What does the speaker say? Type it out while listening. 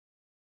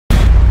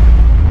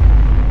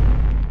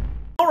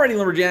Alrighty,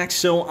 Lumberjacks,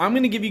 so I'm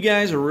going to give you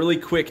guys a really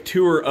quick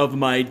tour of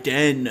my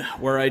den,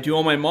 where I do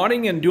all my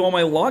modding and do all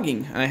my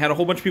logging. I had a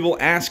whole bunch of people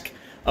ask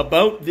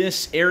about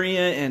this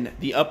area and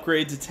the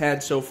upgrades it's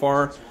had so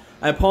far.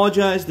 I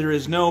apologize, there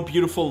is no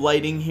beautiful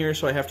lighting here,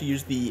 so I have to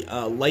use the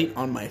light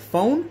on my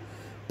phone.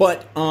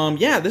 But,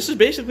 yeah, this is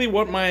basically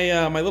what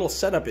my my little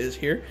setup is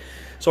here.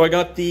 So I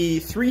got the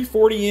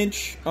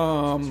 340-inch,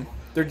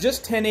 they're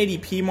just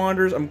 1080p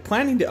monitors. I'm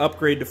planning to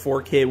upgrade to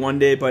 4K one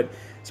day, but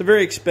it's a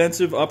very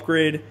expensive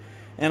upgrade,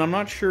 and I'm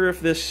not sure if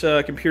this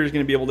computer is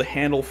going to be able to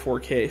handle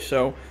 4K.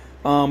 So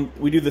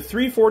we do the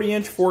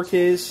 340-inch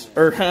 4Ks,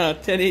 or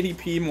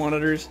 1080p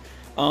monitors.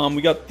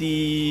 We got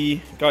the,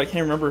 God, I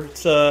can't remember,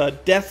 it's a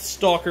Death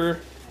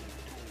Stalker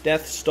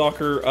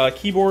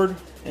keyboard,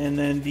 and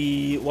then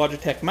the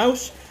Logitech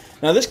mouse.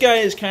 Now this guy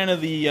is kind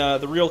of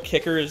the real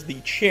kicker, is the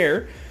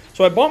chair.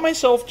 So I bought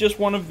myself just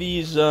one of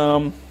these,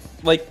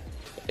 like,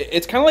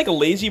 it's kind of like a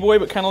Lazy Boy,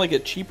 but kind of like a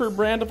cheaper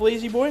brand of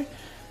Lazy Boy.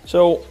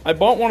 So I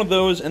bought one of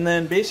those and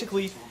then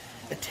basically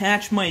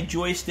attached my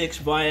joysticks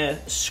via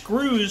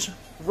screws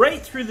right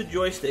through the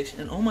joysticks.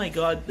 And oh my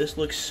god, this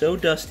looks so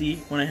dusty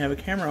when I have a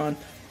camera on.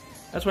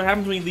 That's what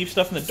happens when you leave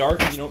stuff in the dark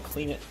and you don't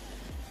clean it.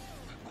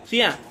 So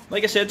yeah,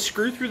 like I said,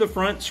 screw through the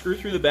front, screw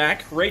through the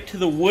back, right to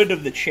the wood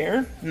of the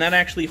chair, and that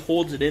actually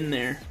holds it in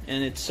there.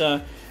 And it's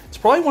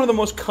probably one of the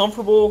most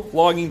comfortable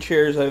logging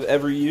chairs I've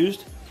ever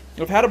used.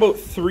 I've had about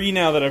 3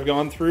 now that I've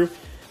gone through,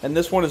 and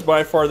this one is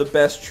by far the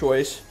best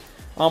choice.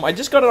 I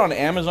just got it on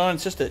Amazon.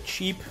 It's just a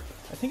cheap,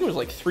 I think it was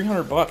like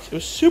 300 bucks. It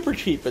was super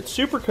cheap, but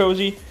super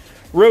cozy.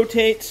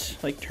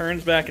 Rotates, like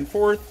turns back and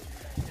forth.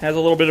 Has a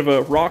little bit of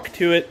a rock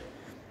to it.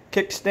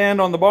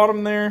 Kickstand on the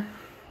bottom there.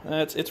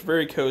 It's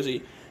very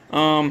cozy.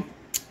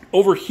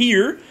 Over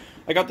here,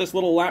 I got this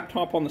little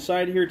laptop on the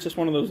side here. It's just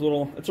one of those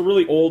little, it's a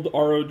really old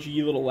ROG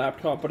little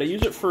laptop, but I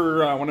use it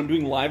for when I'm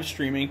doing live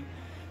streaming.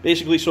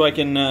 Basically so I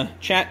can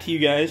chat to you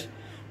guys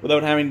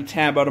without having to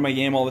tab out of my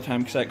game all the time,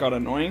 because that got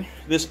annoying.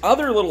 This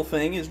other little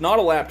thing is not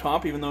a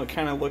laptop, even though it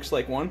kind of looks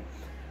like one.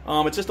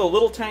 It's just a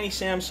little tiny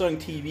Samsung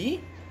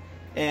TV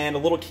and a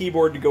little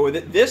keyboard to go with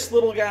it. This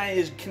little guy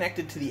is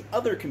connected to the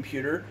other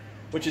computer,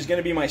 which is going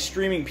to be my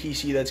streaming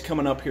PC that's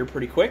coming up here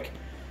pretty quick.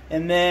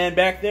 And then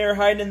back there,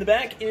 hiding in the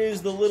back,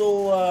 is the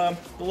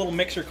little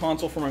mixer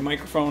console for my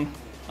microphone.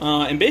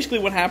 And basically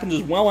what happens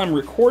is, while I'm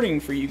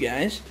recording for you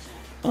guys,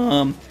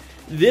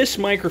 this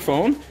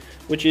microphone,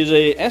 which is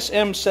a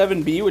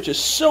SM7B, which is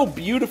so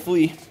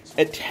beautifully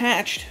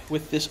attached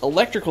with this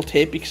electrical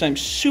tape because I'm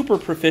super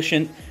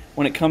proficient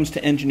when it comes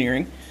to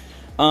engineering.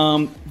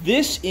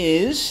 This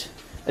is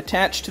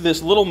attached to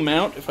this little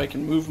mount. If I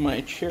can move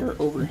my chair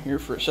over here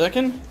for a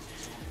second.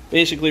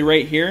 Basically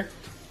right here.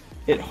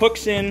 It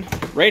hooks in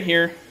right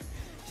here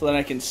so that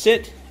I can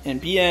sit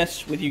and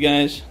BS with you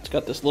guys. It's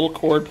got this little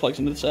cord, plugs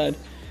into the side.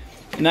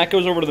 And that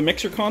goes over to the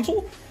mixer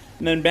console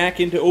and then back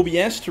into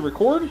OBS to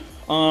record.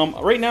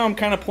 Right now I'm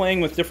kind of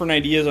playing with different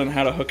ideas on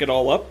how to hook it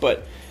all up,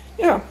 but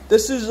yeah,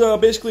 this is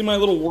basically my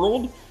little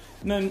world.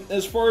 And then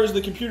as far as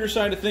the computer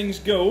side of things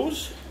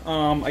goes,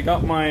 I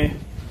got my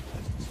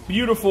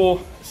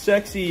beautiful,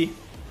 sexy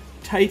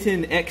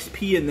Titan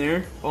XP in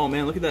there. Oh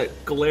man, look at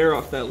that glare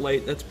off that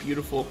light. That's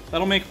beautiful.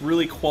 That'll make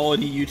really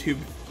quality YouTube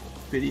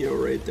video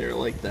right there,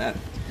 like that.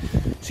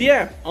 So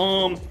yeah,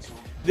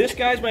 this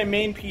guy's my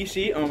main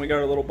PC. We got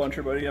our little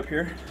buncher buddy up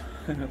here.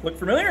 Look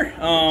familiar?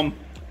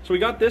 So we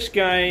got this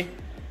guy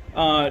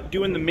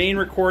doing the main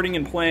recording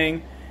and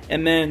playing,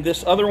 and then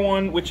this other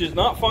one, which is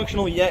not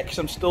functional yet because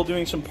I'm still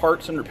doing some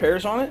parts and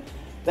repairs on it,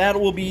 that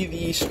will be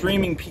the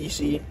streaming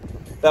PC.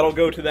 That'll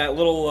go to that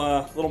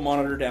little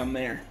monitor down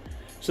there.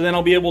 So then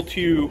I'll be able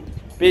to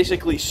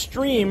basically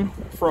stream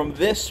from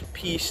this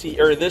PC,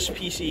 or this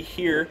PC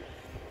here,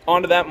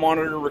 onto that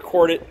monitor,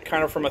 record it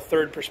kind of from a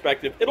third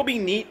perspective. It'll be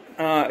neat.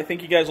 I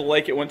think you guys will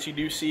like it once you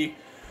do see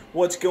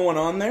what's going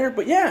on there.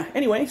 But yeah,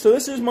 anyway, so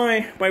this is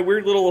my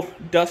weird little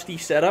dusty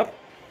setup.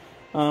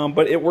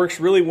 But it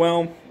works really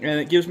well, and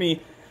it gives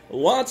me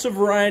lots of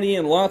variety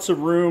and lots of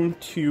room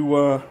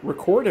to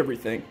record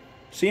everything.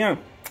 So yeah,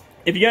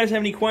 if you guys have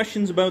any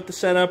questions about the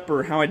setup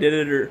or how I did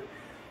it or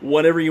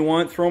whatever you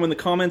want, throw them in the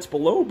comments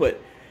below. But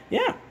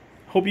yeah,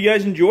 hope you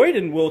guys enjoyed,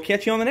 and we'll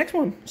catch you on the next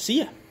one. See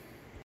ya.